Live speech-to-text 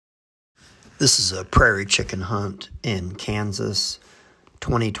This is a prairie chicken hunt in Kansas,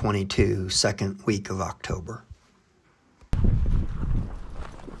 2022, second week of October.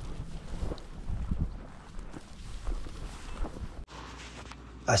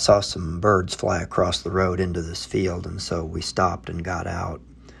 I saw some birds fly across the road into this field, and so we stopped and got out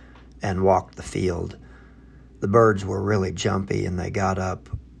and walked the field. The birds were really jumpy, and they got up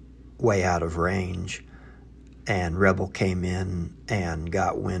way out of range, and Rebel came in and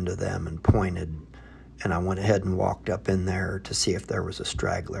got wind of them and pointed, and I went ahead and walked up in there to see if there was a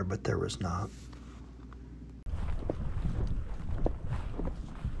straggler, but there was not.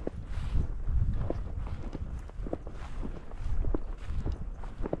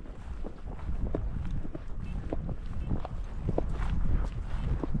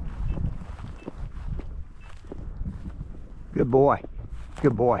 Good boy.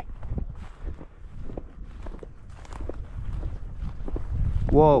 Good boy.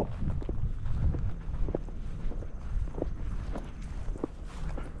 Whoa.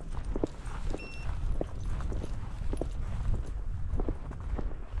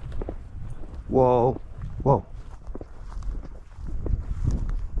 Whoa. Whoa.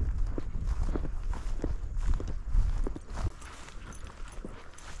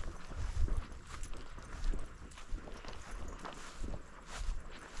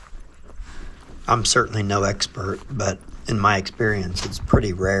 I'm certainly no expert, but in my experience, it's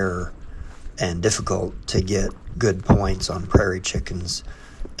pretty rare and difficult to get good points on prairie chickens.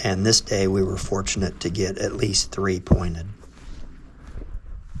 And this day we were fortunate to get at least 3 pointed.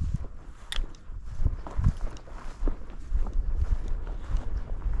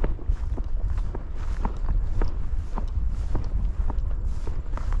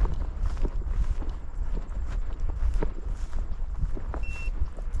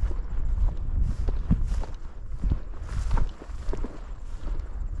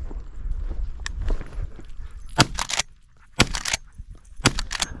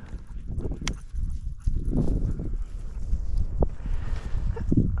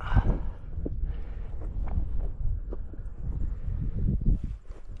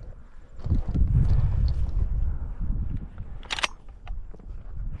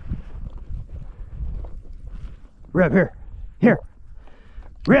 Reb, here. Here.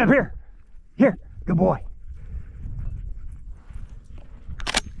 Reb, here. Here. Good boy.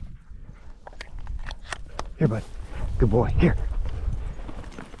 Here, bud. Good boy. Here.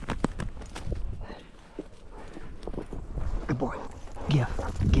 Good boy. Yeah.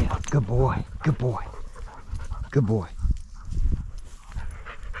 Yeah. Good boy. Good boy. Good boy.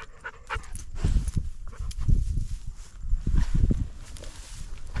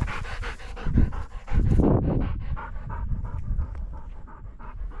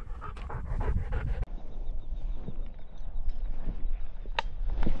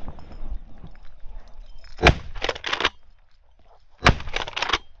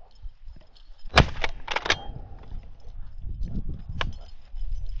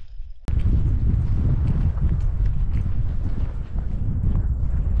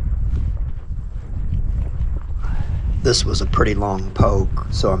 This was a pretty long poke,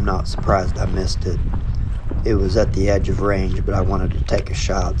 so I'm not surprised I missed it. It was at the edge of range, but I wanted to take a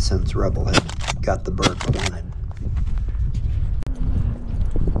shot since Rebel had got the bird pointed.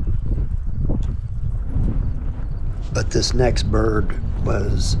 But this next bird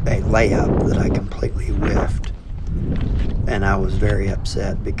was a layup that I completely whiffed. And I was very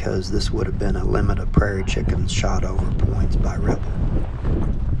upset because this would have been a limit of prairie chickens shot over points by Rebel.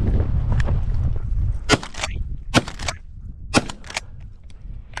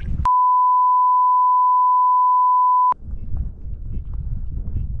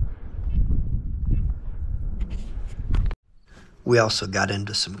 We also got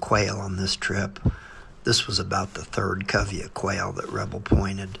into some quail on this trip. This was about the third covey of quail that Rebel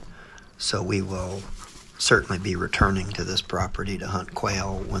pointed, so we will certainly be returning to this property to hunt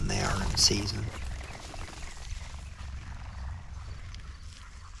quail when they are in season.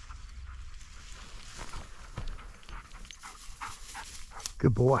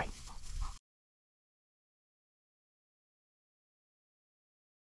 Good boy.